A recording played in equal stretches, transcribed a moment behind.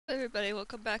Everybody,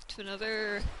 welcome back to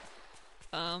another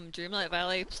Dreamlight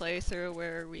Valley playthrough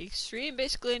where we stream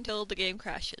basically until the game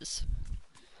crashes.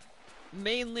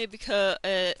 Mainly because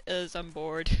I'm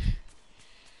bored.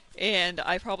 And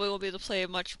I probably won't be able to play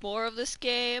much more of this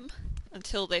game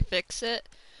until they fix it.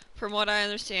 From what I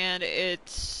understand,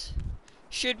 it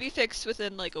should be fixed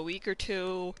within like a week or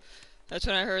two. That's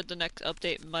when I heard the next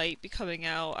update might be coming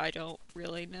out. I don't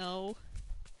really know.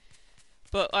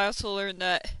 But I also learned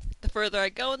that the further I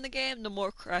go in the game, the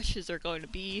more crashes are going to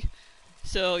be.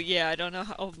 So yeah, I don't know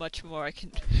how much more I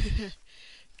can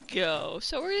go.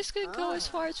 So we're just gonna go as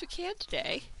far as we can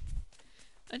today.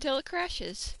 Until it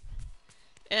crashes.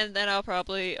 And then I'll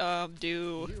probably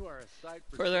do,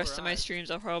 for the rest of my streams,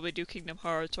 I'll probably do Kingdom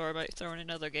Hearts, or I might throw in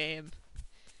another game.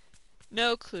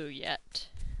 No clue yet.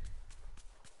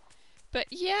 But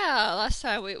yeah, last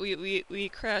time we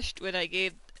crashed when I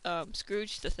gave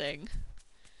Scrooge the thing.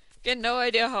 Again, no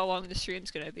idea how long the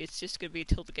stream's gonna be. It's just gonna be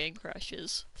till the game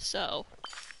crashes. So,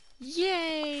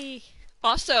 yay!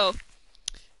 Also,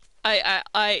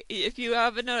 if you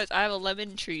haven't noticed, I have a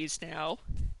lemon trees now.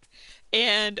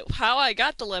 And how I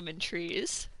got the lemon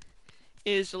trees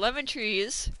is the lemon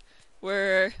trees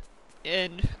were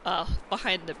in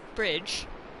behind the bridge.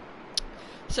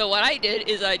 So what I did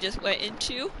is I just went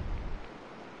into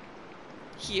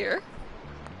here,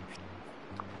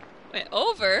 went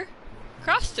over,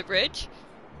 crossed the bridge,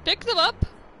 picked them up,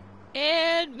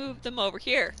 and moved them over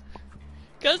here.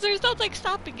 Because there's nothing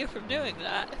stopping you from doing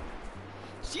that.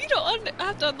 So you don't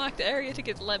have to unlock the area to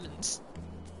get lemons.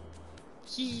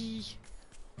 Yee.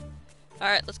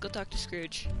 Alright, let's go talk to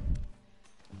Scrooge.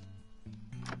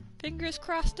 Fingers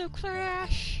crossed no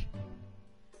crash.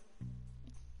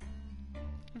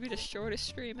 It'll be the shortest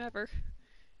stream ever.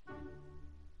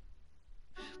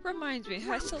 Reminds me,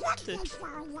 I still have to...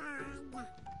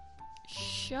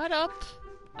 Shut up.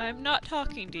 I'm not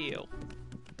talking to you.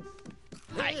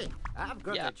 Hi. Hey, I've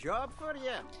got a job for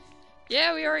you.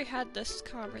 Yeah, we already had this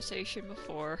conversation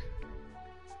before.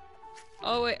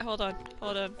 Oh wait, hold on.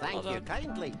 Thank you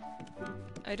kindly.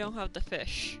 I don't have the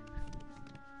fish.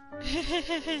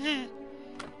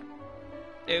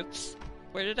 Oops.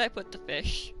 Where did I put the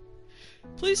fish?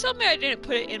 Please tell me I didn't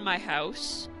put it in my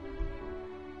house.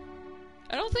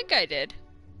 I don't think I did.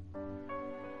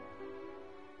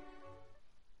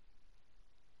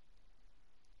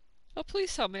 Oh,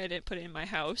 please tell me I didn't put it in my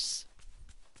house.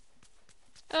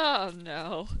 Oh,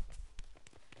 no.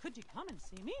 Could you come and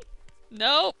see me?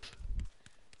 Nope.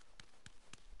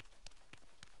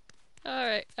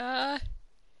 Alright,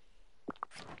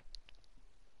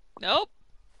 Nope.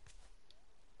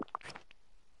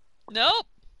 Nope.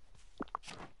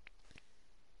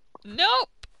 Nope.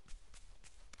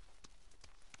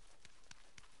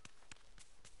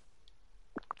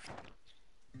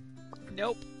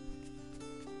 Nope.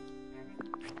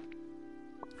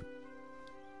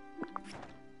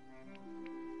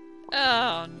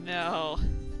 Oh no.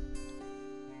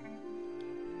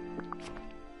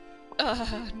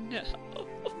 Oh no.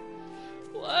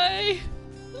 Why?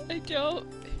 I don't.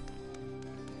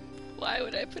 Why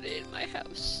would I put it in my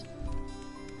house?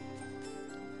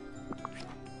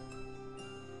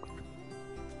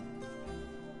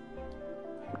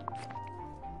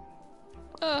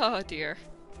 Oh dear.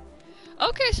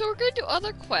 Okay, so we're gonna do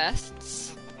other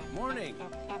quests. Morning.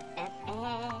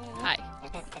 Hi.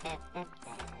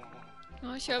 You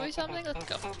wanna show me something? Let's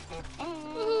go.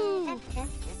 Woohoo!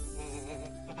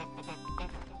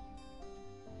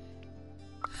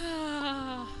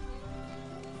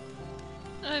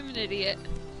 I'm an idiot.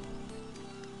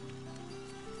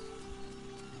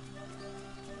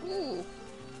 Ooh.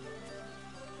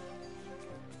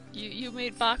 You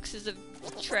made boxes of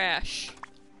trash.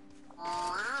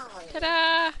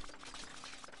 Ta-da!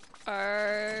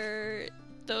 Are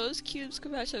those cubes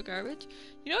compatible garbage?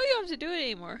 You know you don't have to do it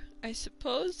anymore. I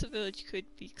suppose the village could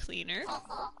be cleaner.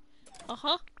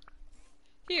 Uh-huh.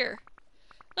 Here.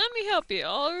 Let me help you.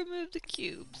 I'll remove the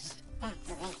cubes.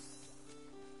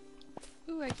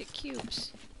 Ooh, I get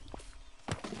cubes.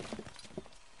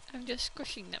 I'm just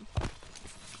squishing them.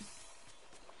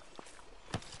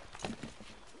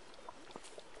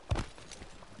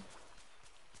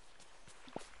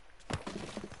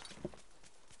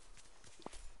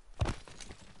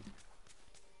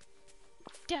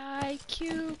 Die,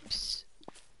 cubes!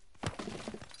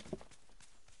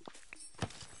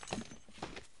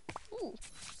 Ooh.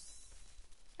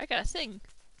 I got a thing.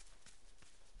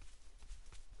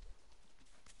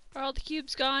 Are all the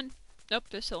cubes gone? Nope,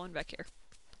 there's still one back here.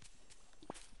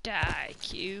 Die,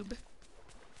 cube.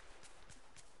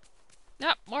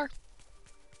 Nope, more.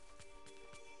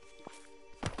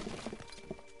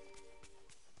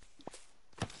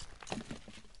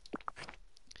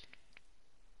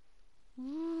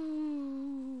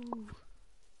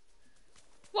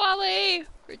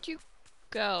 Where'd you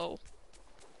go?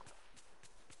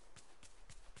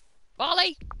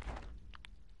 Wally!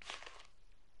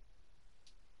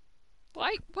 Why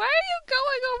are you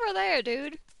going over there,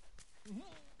 dude?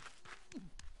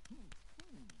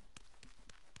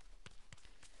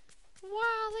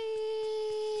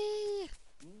 Wally!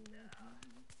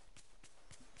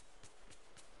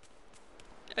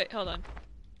 Wait, hold on.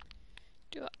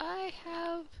 Do I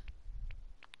have...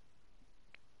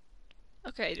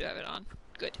 Okay, I do have it on.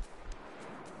 Good.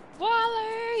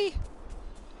 Wally!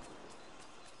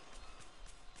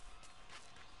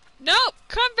 No!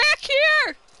 Come back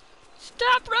here!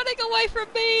 Stop running away from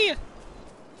me!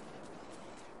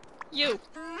 You.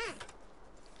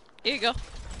 Here you go.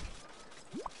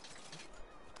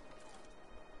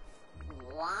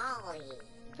 Wally.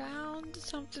 Found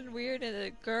something weird in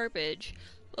the garbage.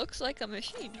 Looks like a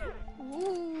machine.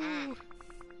 Ooh.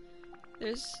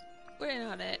 There's... wait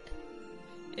on it.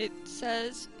 It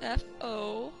says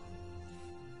FO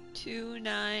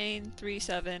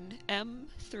 2937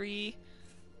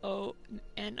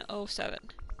 M30N07.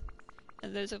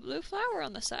 And there's a blue flower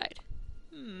on the side.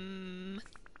 Would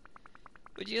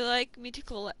you like me to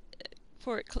collect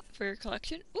for your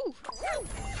collection? Ooh!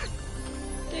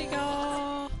 There you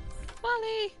go!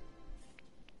 Wally!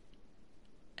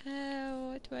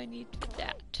 What do I need for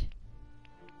that?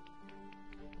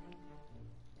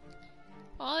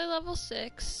 Wally level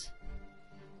 6.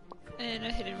 And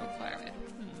a hidden requirement.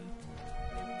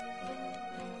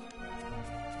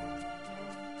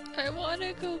 I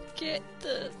wanna go get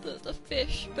the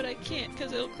fish, but I can't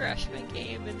because it'll crash my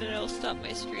game and then it'll stop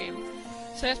my stream.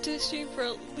 So I have to stream for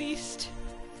at least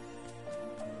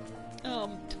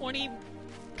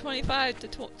 25 to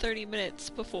 30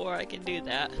 minutes before I can do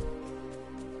that.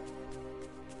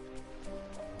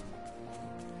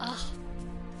 Ah.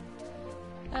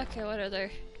 Okay, what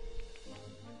other?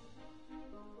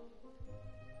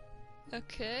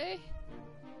 Okay.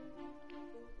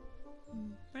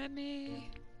 Remy.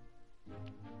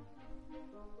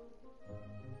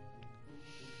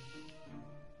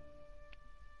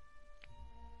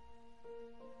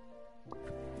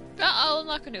 I'll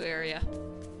unlock a new area.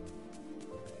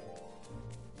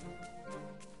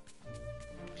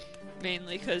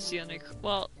 Mainly because the only...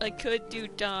 well, I could do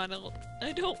Donald.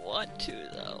 I don't want to,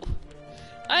 though.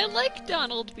 I like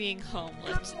Donald being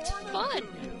homeless. It's fun.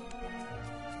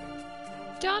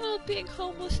 Donald being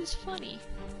homeless is funny.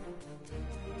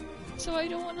 So I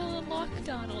don't want to unlock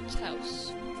Donald's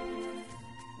house.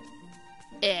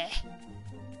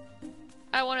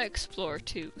 I want to explore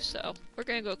too, so we're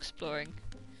gonna go exploring.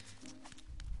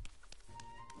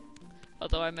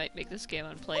 Although I might make this game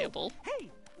unplayable. Oh, hey,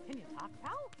 can you talk,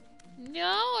 pal?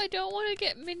 No, I don't want to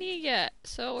get Minnie yet.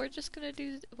 So we're just gonna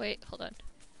do... wait, hold on.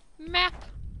 Map!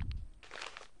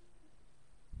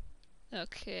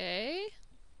 Okay.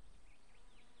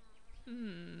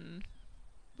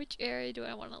 Which area do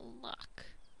I want to unlock?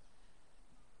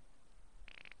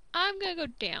 I'm gonna go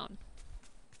down.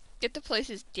 Get the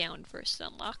places down first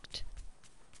unlocked.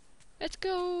 Let's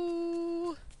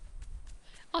go!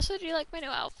 Also, do you like my new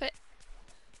outfit?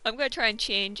 I'm gonna try and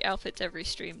change outfits every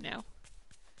stream now.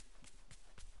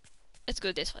 Let's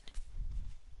go this one.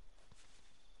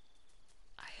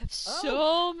 I have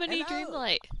so many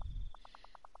Dreamlight.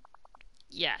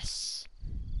 Yes.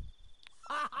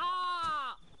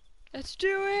 Let's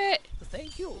do it!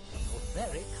 Thank you. You're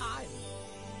very kind.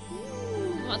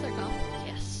 Ooh, Mother Gothel,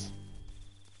 yes.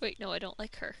 Wait, no, I don't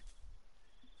like her.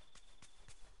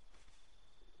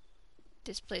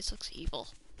 This place looks evil.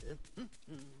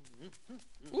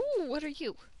 Ooh, what are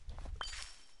you?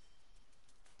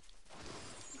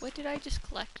 What did I just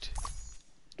collect?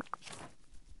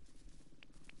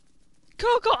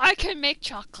 Cocoa, I can make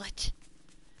chocolate!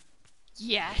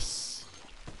 Yes!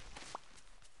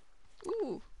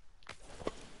 Ooh.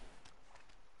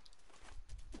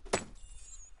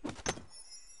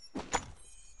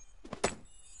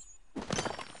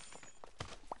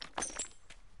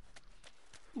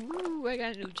 Ooh, I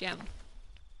got a new gem.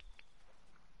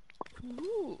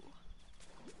 Ooh.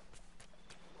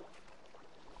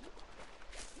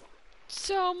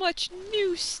 So much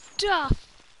new stuff!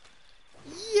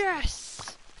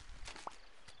 Yes!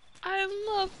 I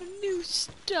love new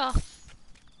stuff!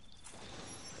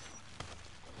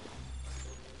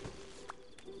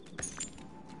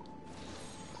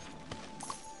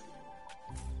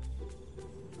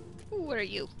 Ooh, what are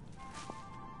you?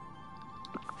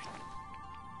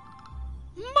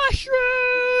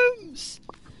 Mushrooms!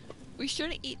 We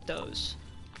shouldn't eat those.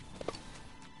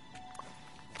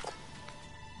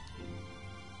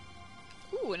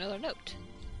 Ooh, another note.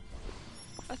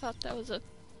 I thought that was a...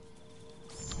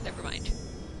 never mind.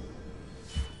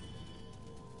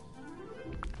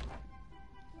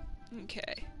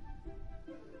 Okay.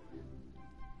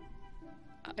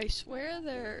 I swear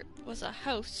there was a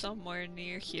house somewhere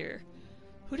near here.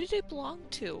 Who did it belong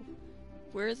to?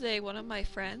 Were they one of my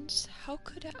friends? How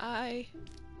could I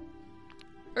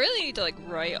really need to like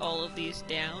write all of these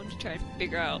down to try and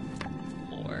figure out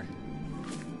more.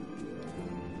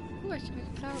 Ooh, I can make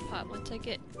a flower pot once I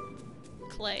get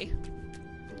clay.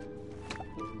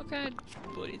 What kind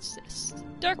of wood is this?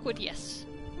 Dark wood, yes.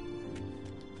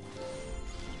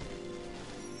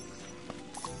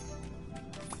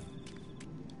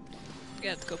 I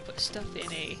have to go put stuff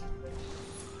in a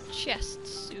chest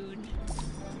soon.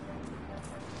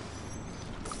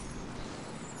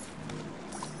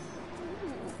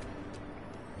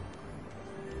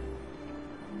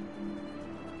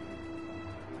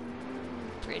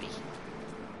 Pretty.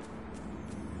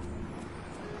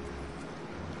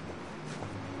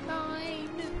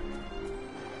 Fine.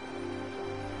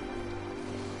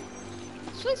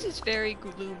 This place is very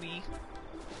gloomy.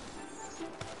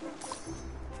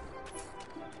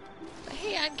 But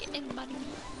hey, I'm getting money.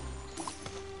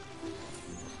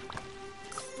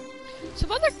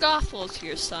 Some other Gothels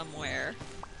here somewhere.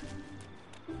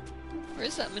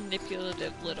 Where's that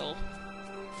manipulative little...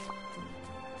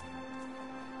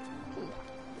 Ooh.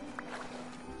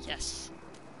 Yes.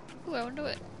 Ooh, I wonder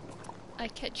what I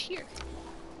catch here.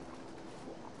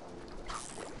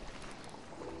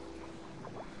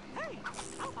 Hey,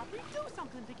 how about we do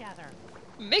something together?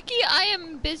 Mickey, I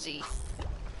am busy.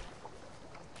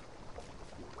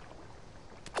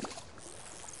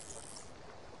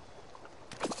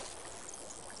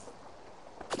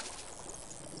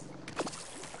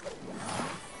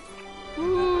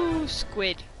 Ooh,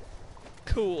 squid.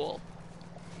 Cool.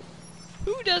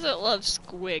 Who doesn't love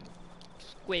squid?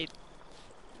 Squid.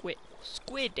 Squid.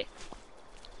 Squid.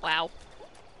 Wow.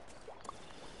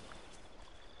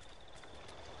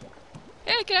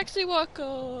 Hey, I can actually walk.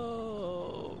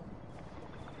 Oh.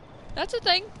 That's a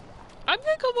thing. I'm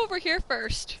gonna come over here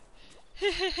first.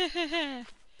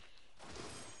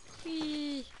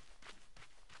 Whee.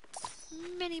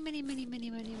 Many, many, many,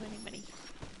 many, many, many, many.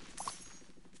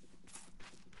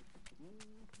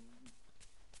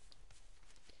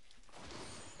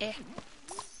 Eh.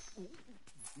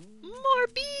 More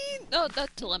beans! Oh,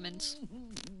 that's lemons.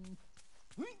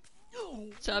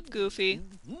 What's up, Goofy?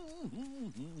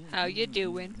 How you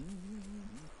doing?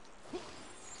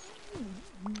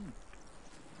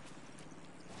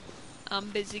 I'm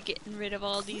busy getting rid of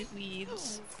all these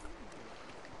weeds.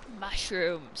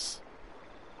 Mushrooms.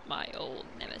 My old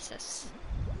nemesis.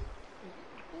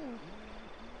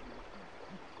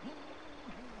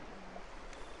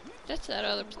 That's that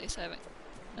other place I haven't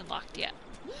unlocked yet.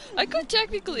 I could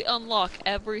technically unlock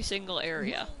every single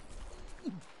area.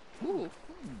 Ooh.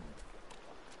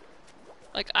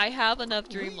 Like, I have enough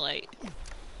Dreamlight.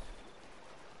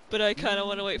 But I kinda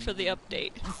wanna wait for the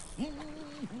update.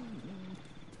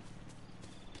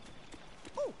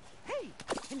 Oh, hey,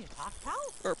 can you talk, pal?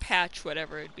 Or patch,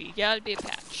 whatever it'd be. Yeah, it'd be a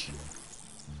patch.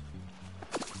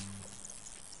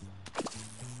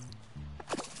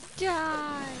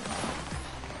 Die!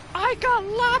 I got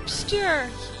lobster!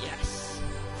 Yes!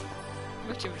 How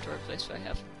much inventory place do I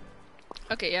have?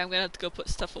 Okay, yeah, I'm gonna have to go put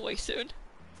stuff away soon.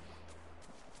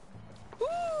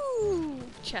 Ooh!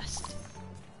 Chest.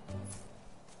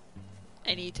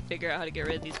 I need to figure out how to get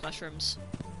rid of these mushrooms.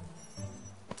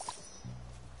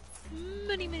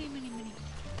 Money, money, money, money.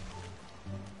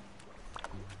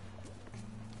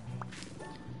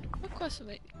 What quest am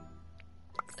I?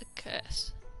 Okay.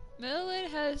 Merlin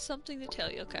has something to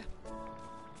tell you, okay.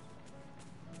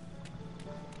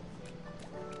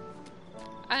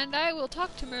 And I will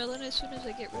talk to Merlin as soon as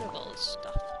I get rid of all this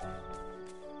stuff.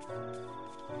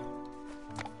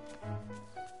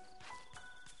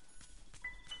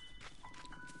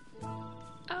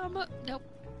 Nope.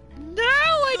 No,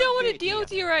 I don't want to deal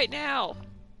with you right now.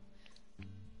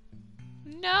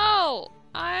 No,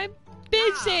 I'm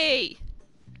busy.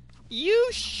 You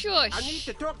shush. I need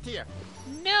to talk to you.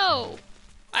 No,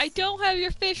 I don't have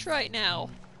your fish right now.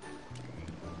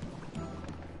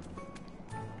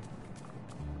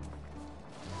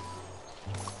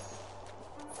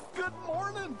 Good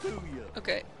morning to you.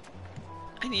 Okay,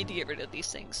 I need to get rid of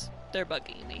these things. They're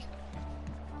bugging me.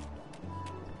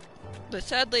 But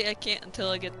sadly, I can't until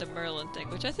I get the Merlin thing,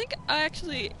 which I think I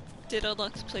actually did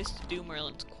unlock the place to do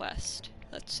Merlin's quest.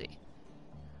 Let's see.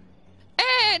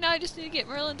 And now I just need to get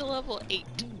Merlin to level 8.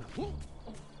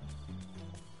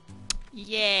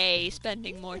 Yay,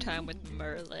 spending more time with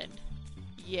Merlin.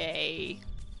 Yay.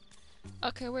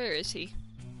 Okay, where is he?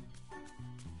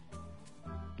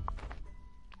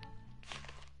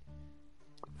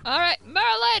 Alright,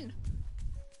 Merlin!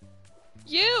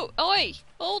 You! Oi!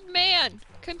 Old man!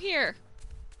 Come here!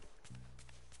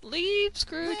 Leave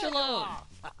Scrooge alone!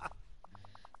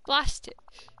 Blast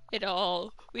it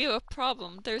all. We have a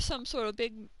problem. There's some sort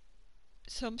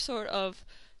of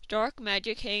dark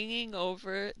magic hanging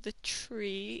over the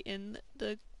tree in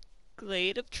the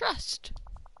Glade of Trust.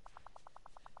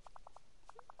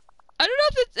 I don't know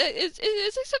if it's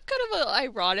like some kind of a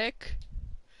ironic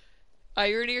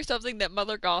irony or something that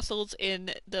Mother Gossel's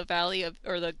in the Valley of,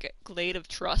 or the Glade of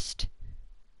Trust.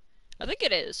 I think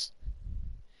it is.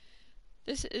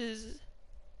 This is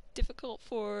different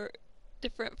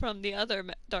from the other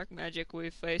dark magic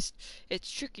we've faced. It's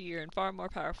trickier and far more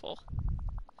powerful.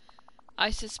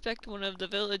 I suspect one of the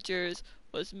villagers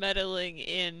was meddling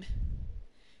in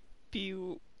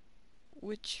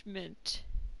bewitchment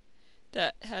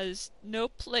that has no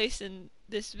place in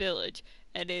this village,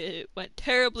 and it went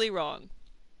terribly wrong.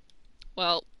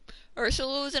 Well,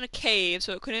 Ursula was in a cave,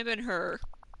 so it couldn't have been her.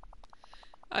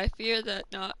 I fear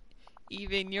that not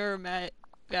even your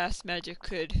vast magic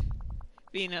could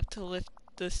be enough to lift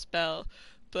the spell,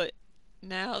 but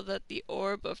now that the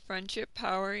orb of friendship,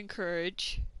 power, and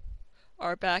courage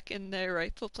are back in their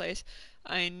rightful place,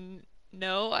 I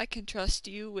know I can trust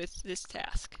you with this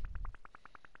task.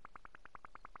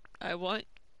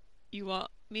 You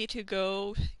want me to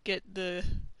go get the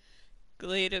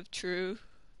Glade of Truth,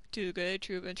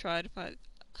 and try to find.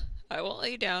 I won't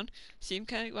lay you down.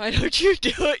 Why don't you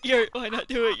do it? Why not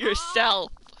do it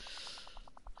yourself?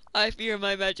 I fear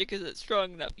my magic isn't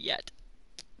strong enough yet,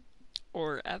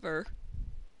 or ever.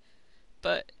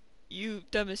 But you've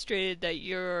demonstrated that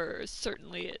yours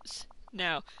certainly is.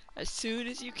 Now, as soon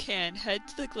as you can, head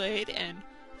to the glade and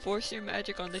force your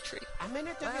magic on the tree. A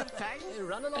minute at a time.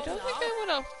 Run along I don't think I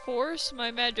want to force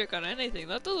my magic on anything.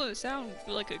 That doesn't sound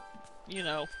like a,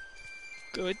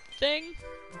 good thing.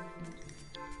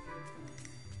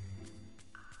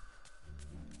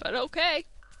 But okay.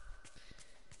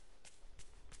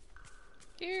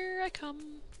 Here I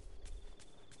come.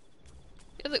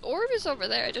 Yeah, the orb is over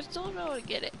there. I just don't know how to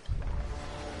get it.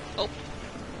 Oh.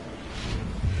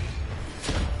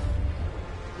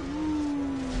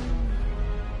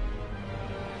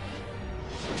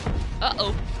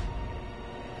 Uh-oh.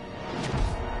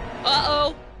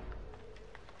 Uh-oh.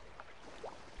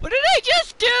 What did I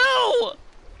just do?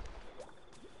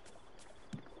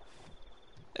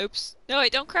 Oops. No,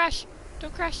 wait, don't crash.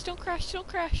 Don't crash, don't crash, don't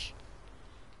crash.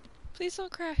 Please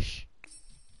don't crash.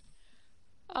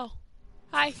 Oh.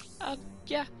 Hi.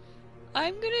 Yeah.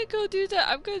 I'm gonna go do that.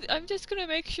 I'm just gonna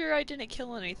make sure I didn't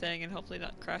kill anything and hopefully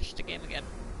not crash the game again.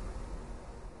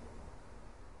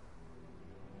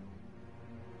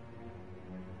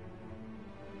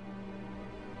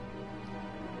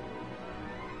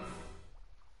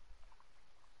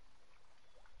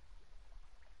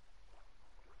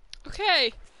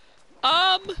 Okay.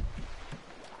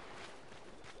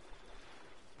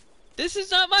 This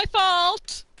is not my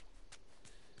fault.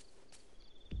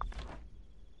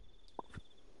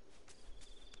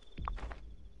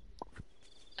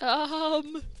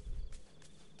 Oh,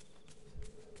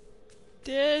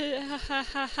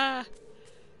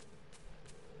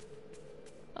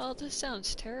 this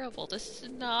sounds terrible. This is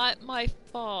not my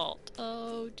fault.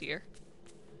 Oh dear.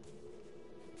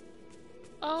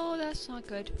 Oh, that's not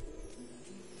good.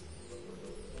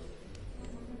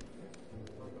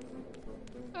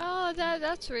 Oh,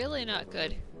 that's really not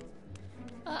good.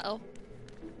 Uh-oh.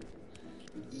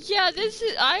 Yeah, this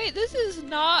is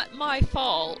not my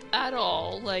fault at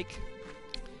all. Like,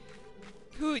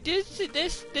 this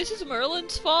is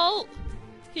Merlin's fault.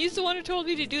 He's the one who told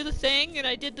me to do the thing, and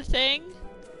I did the thing.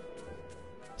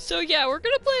 So yeah, we're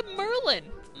gonna blame Merlin.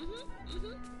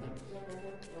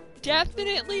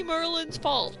 Definitely Merlin's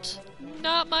fault.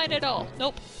 Not mine at all.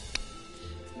 Nope.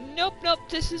 Nope,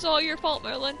 this is all your fault,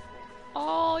 Merlin.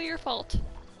 All your fault.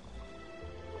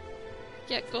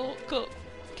 Yeah, go.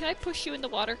 Can I push you in the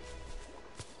water?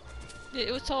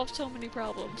 It would solve so many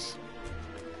problems.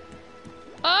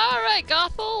 Alright,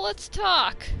 Gothel, let's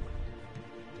talk.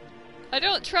 I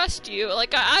don't trust you.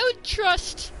 Like, I would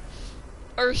trust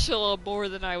Ursula more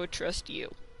than I would trust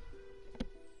you.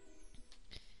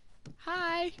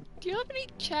 Hi. Do you have any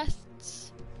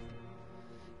chests?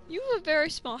 You have a very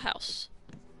small house.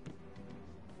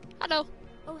 Hello.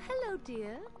 Oh, hello,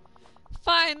 dear.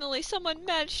 Finally, someone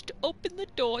managed to open the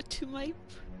door to my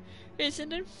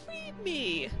prison and free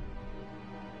me.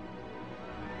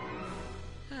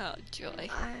 Oh, joy.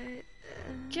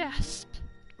 Gasp.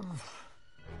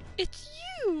 It's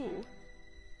you!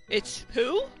 It's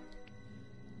who?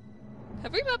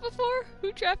 Have we met before?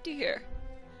 Who trapped you here?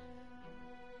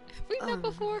 Have we met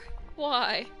before?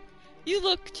 Why? You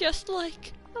look just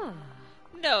like...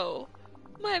 no,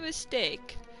 my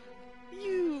mistake.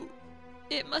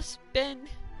 It must have been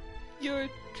your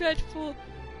dreadful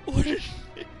ordinary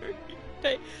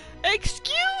face.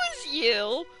 Excuse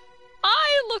you!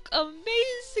 I look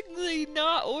amazingly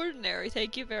not ordinary,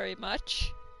 thank you very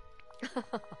much.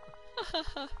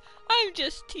 I'm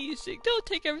just teasing. Don't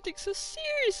take everything so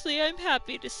seriously. I'm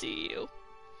happy to see you.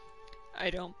 I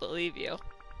don't believe you.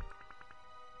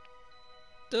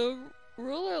 The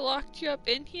ruler locked you up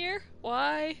in here?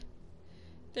 Why?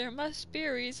 There must be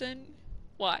a reason.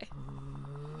 Why?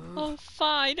 Oh,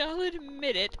 fine, I'll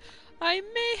admit it. I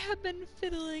may have been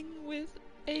fiddling with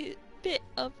a bit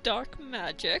of dark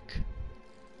magic.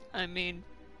 I mean,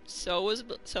 so was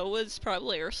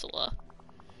probably Ursula.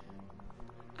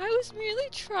 I was merely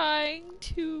trying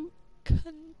to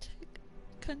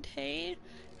contain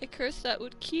a curse that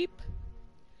would keep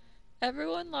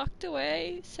everyone locked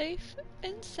away, safe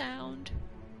and sound.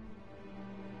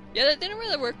 Yeah, that didn't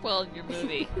really work well in your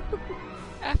movie.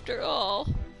 After all,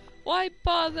 why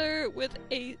bother with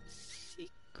a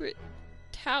secret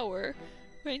tower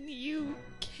when you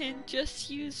can just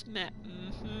use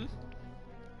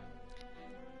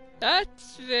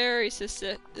That's very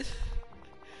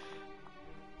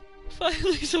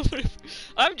Finally, somebody.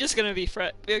 I'm just gonna be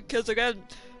because again,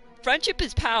 friendship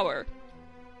is power.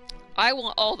 I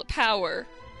want all the power,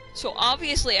 so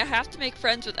obviously I have to make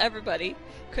friends with everybody,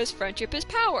 because friendship is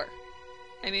power.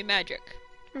 I mean magic.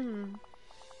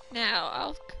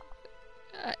 Now,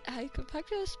 I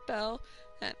concocted a spell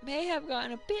that may have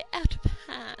gotten a bit out of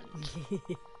hand.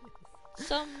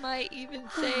 Some might even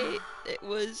say it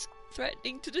was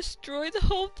threatening to destroy the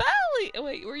whole valley. Oh,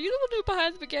 wait, were you the one who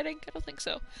behind the beginning? I don't think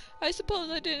so. I suppose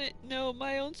I didn't know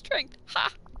my own strength.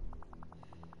 Ha!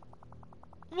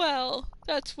 Well,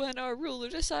 that's when our ruler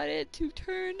decided to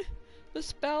turn the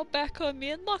spell back on me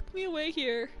and lock me away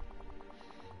here.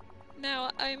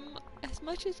 Now, as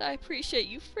much as I appreciate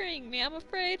you freeing me, I'm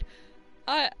afraid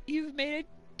you've made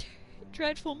a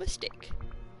dreadful mistake.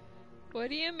 What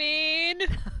do you mean?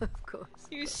 Of course.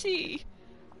 You see,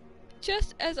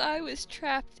 just as I was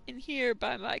trapped in here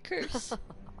by my curse,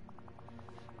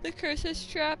 the curse was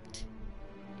trapped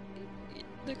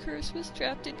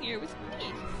in here with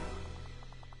me.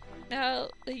 Now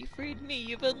that you freed me,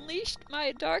 you've unleashed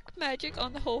my dark magic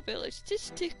on the whole village.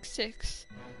 Statistic 6.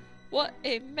 What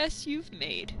a mess you've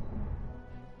made.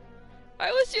 I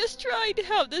was just trying to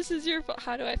help. This is your fault.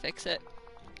 How do I fix it?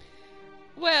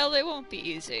 Well, it won't be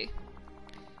easy.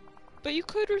 But you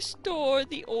could restore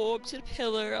the orb to the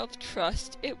pillar of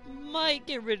trust. It might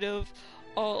get rid of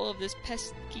all of this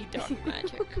pesky dark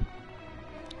magic.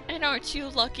 And aren't you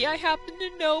lucky? I happen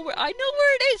to know where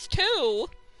it is too!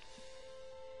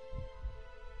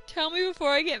 Tell me before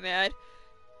I get mad.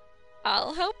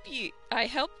 I'll help you. I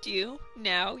helped you.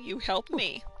 Now you help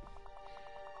me.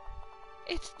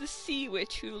 It's the sea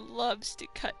witch who loves to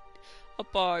cut a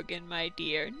bargain, my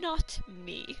dear, not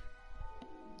me.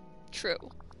 True.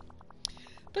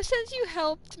 But since you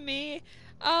helped me,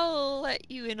 I'll let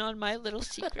you in on my little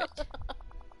secret.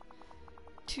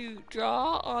 To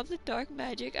draw on the dark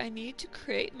magic, I need to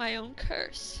create my own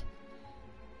curse.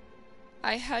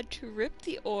 I had to rip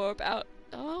the orb out.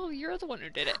 Oh, you're the one who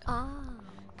did it. Ah.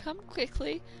 Come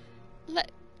quickly.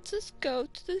 Let's just go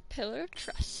to the pillar of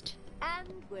trust.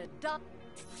 And we're done.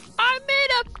 I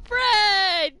made a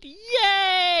friend!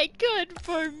 Yay! Good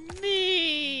for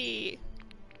me!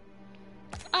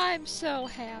 I'm so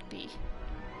happy.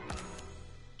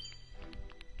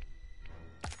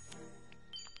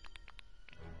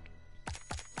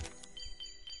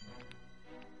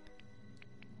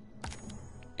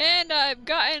 And I've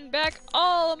gotten back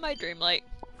all of my Dreamlight.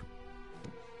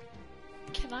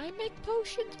 Can I make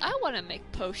potions? I want to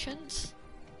make potions.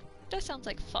 That sounds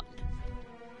like fun.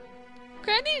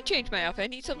 Okay, I need to change my outfit. I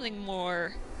need something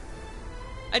more...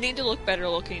 I need to look better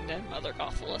looking than Mother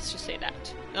Gothel, let's just say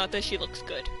that. Not that she looks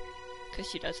good, because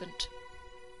she doesn't.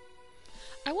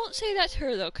 I won't say that to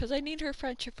her, though, because I need her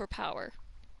friendship for power.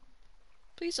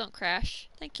 Please don't crash.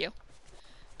 Thank you.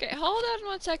 Okay, hold on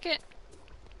 1 second.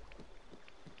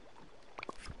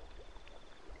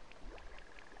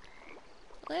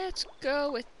 Let's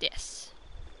go with this.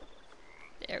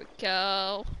 There we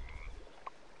go.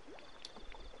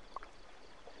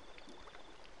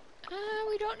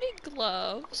 We don't need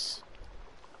gloves.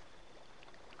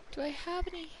 Do I have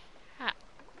any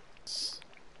hats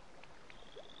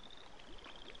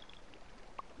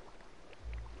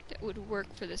that would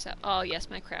work for this out? Oh yes,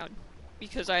 my crown.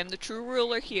 Because I am the true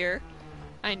ruler here,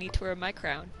 I need to wear my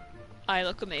crown. I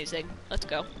look amazing. Let's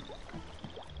go.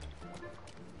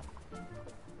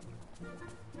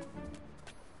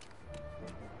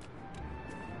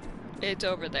 It's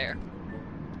over there.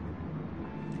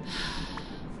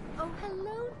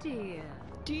 dear.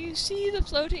 Do you see the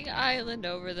floating island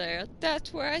over there?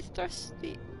 That's where I thrust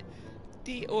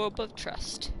the orb of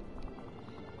trust.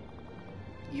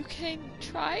 You can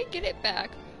try and get it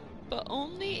back, but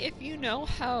only if you know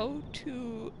how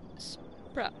to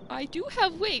sprout. I do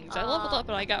have wings. I leveled up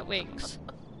and I got wings.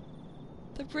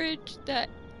 The bridge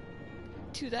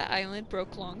to that island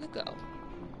broke long ago.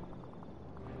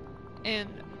 And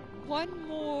one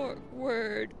more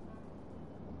word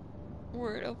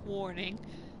of warning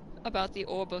about the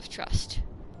orb of trust.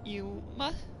 You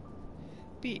must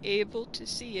be able to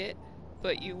see it,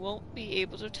 but you won't be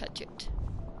able to touch it.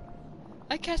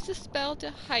 I cast a spell to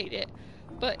hide it,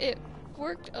 but it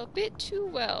worked a bit too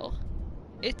well.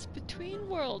 It's between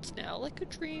worlds now, like a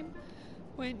dream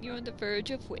when you're on the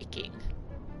verge of waking.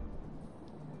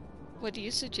 What do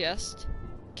you suggest?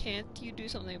 Can't you do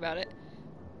something about it?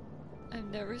 I've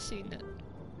never seen it.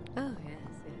 Oh, yes.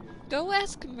 Go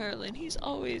ask Merlin. He's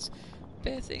always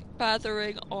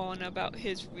bothering on about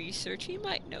his research. He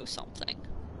might know something.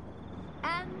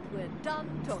 And we're done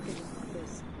talking about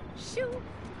this. Shoo!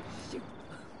 Shoo!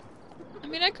 I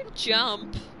mean, I could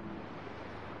jump.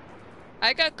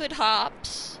 I got good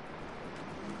hops.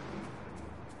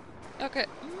 Okay.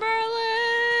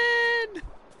 Merlin!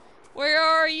 Where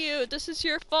are you? This is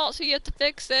your fault, so you have to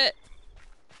fix it.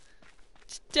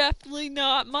 It's definitely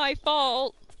not my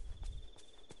fault.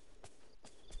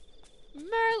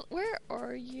 Merlin, where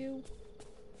are you?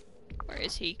 Where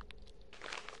is he?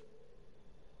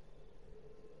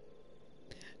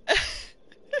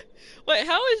 Wait,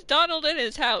 how is Donald in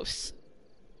his house?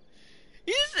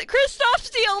 Kristoff's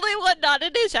the only one not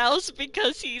in his house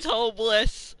because he's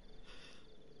homeless.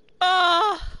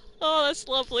 Ah, oh, that's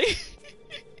lovely.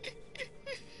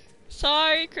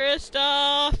 Sorry,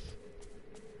 Kristoff.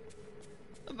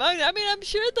 I mean, I'm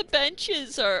sure the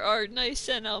benches are nice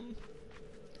and,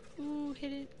 ooh,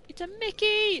 hidden. It's a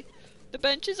Mickey! The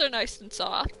benches are nice and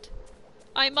soft.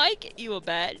 I might get you a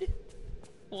bed.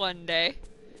 One day.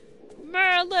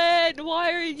 Merlin!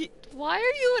 Why are you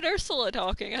and Ursula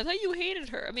talking? I thought you hated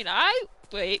her. I mean,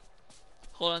 wait.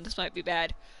 Hold on, this might be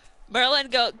bad. Merlin,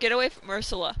 get away from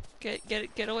Ursula.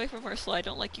 Get away from Ursula. I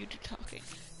don't like you two talking.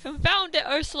 Confound it,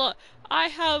 Ursula! I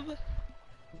have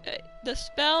the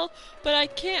spell, but I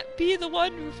can't be the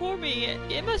one performing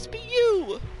it. It must be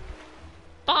you!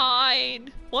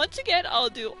 Fine! Once again, I'll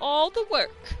do all the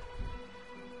work.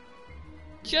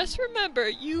 Just remember,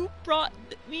 you brought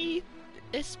me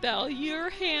this spell. Your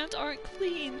hands aren't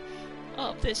clean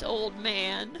of this old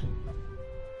man.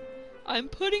 I'm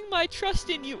putting my trust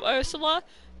in you, Ursula.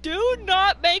 Do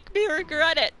not make me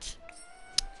regret it!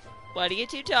 What are you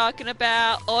two talking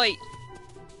about? Oi!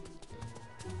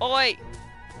 Oi!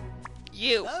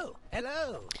 You! Oh,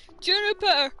 hello.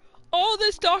 Juniper! All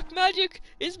this dark magic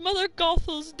is Mother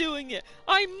Gothel's doing it.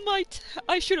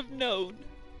 I should have known.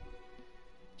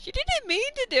 She didn't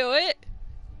mean to do it.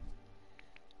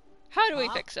 How do we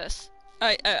fix this?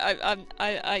 You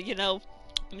know,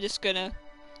 I'm just gonna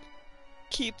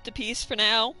keep the peace for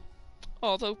now.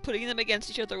 Although putting them against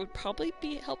each other would probably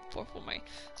be helpful for me.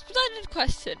 Splendid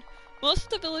question. Most of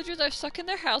the villagers are stuck in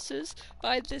their houses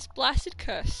by this blasted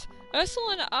curse.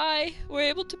 Ursula and I were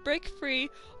able to break free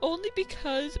only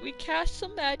because we cast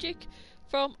some magic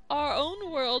from our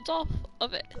own worlds off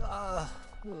of it. Oh.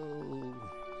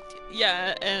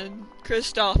 Yeah, and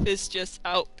Kristoff is just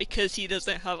out because he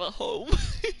doesn't have a home.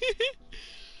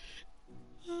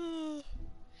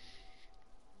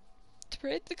 To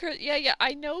break the curse, yeah,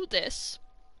 I know this.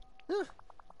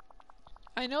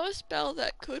 I know a spell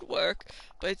that could work,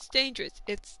 but it's dangerous.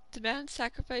 It demands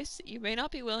sacrifice that you may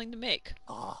not be willing to make.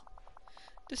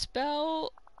 The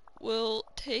spell will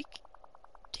take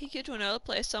you to another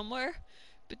place somewhere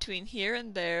between here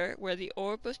and there where the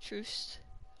orb of trust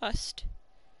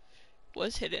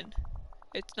was hidden.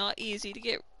 It's not easy to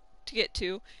get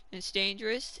to, and it's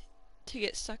dangerous to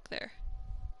get stuck there.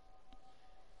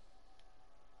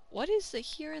 What is the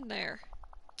here and there?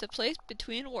 It's a place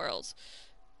between worlds,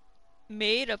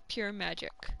 made of pure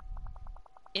magic.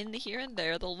 In the here and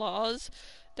there, the laws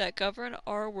that govern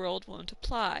our world won't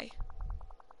apply.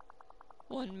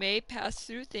 One may pass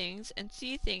through things and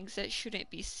see things that shouldn't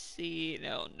be seen.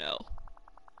 Oh no.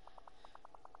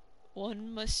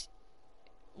 One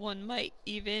might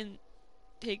even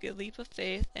take a leap of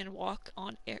faith and walk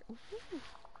on air. Ooh.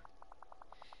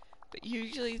 But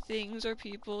usually things or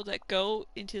people that go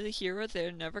into the here or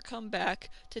there never come back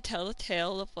to tell a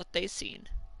tale of what they've seen.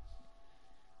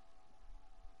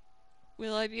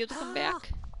 Will I be able to come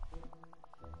back?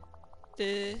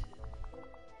 The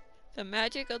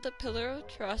magic of the Pillar of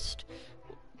Trust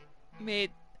made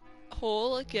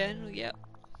whole again, yep.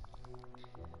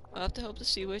 I'll have to hope the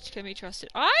sea witch can be trusted.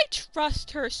 I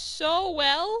trust her so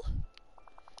well.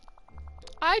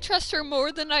 I trust her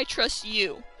more than I trust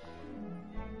you.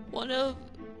 One of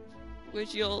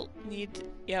which you'll need to,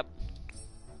 yep.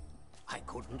 I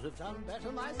couldn't have done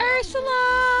better myself.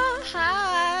 Ursula!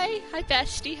 Hi! Hi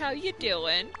bestie, how you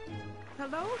doing?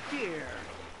 Hello, dear.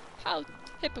 How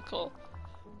typical.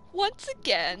 Once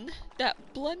again, that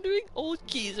blundering old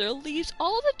geezer leaves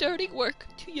all the dirty work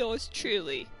to yours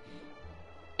truly.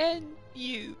 And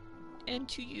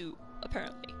to you,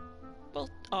 apparently. Well,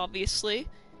 obviously.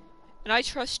 And I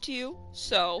trust you,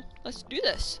 so let's do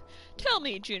this. Tell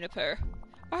me, Juniper,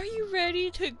 are you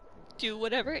ready to do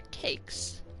whatever it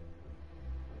takes?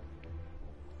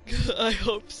 I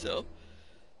hope so.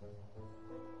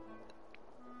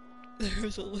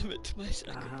 There's a limit to my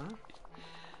sacrifice.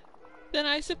 Then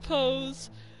I suppose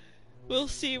we'll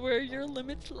see where your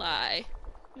limits lie.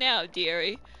 Now,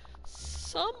 dearie,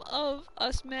 some of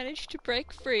us managed to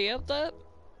break free of the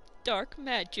dark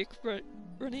magic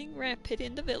running rampant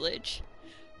in the village.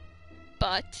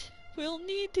 But we'll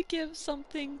need to give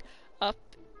something up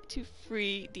to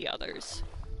free the others.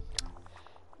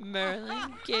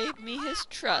 Merlin gave me his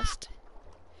trust.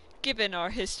 Given our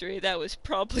history, that was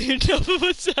probably enough of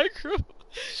a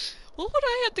sacrifice. What would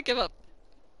I have to give up?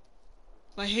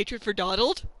 My hatred for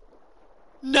Donald?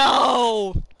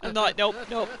 No! I'm not. Nope.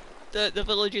 The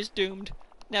village is doomed.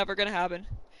 Never gonna happen.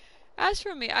 As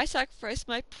for me, I sacrificed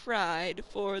my pride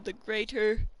for the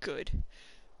greater good.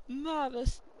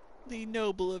 Marvelously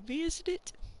noble of me, isn't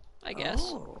it? I guess.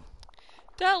 Oh.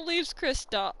 That leaves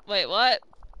Kristoff. Wait, what?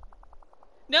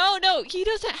 No, he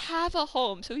doesn't have a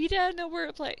home, so he didn't know where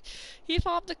to play. He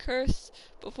fought the curse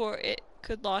before it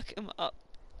could lock him up.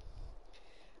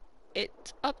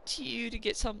 It's up to you to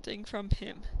get something from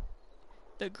him.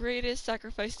 The greatest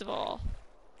sacrifice of all.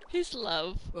 His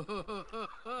love.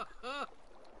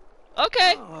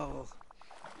 Okay. Oh.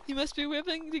 You must be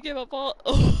willing to give up all.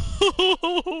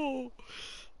 Oh.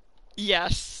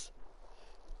 Yes.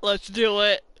 Let's do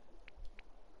it.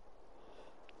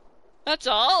 That's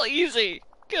all easy.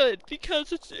 Good,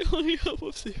 because it's the only hope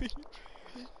of saving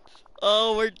you.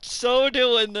 Oh, we're so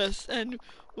doing this, and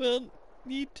we'll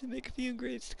need to make a few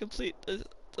ingredients to complete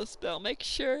the spell. Make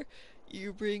sure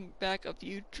you bring back a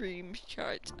few dream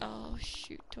shards. Oh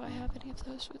shoot, do I have any of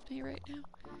those with me right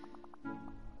now?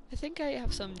 I think I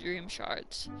have some dream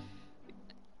shards.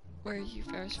 Where are you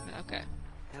first? Okay.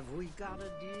 Have we got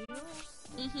a deal?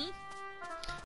 Mm-hmm.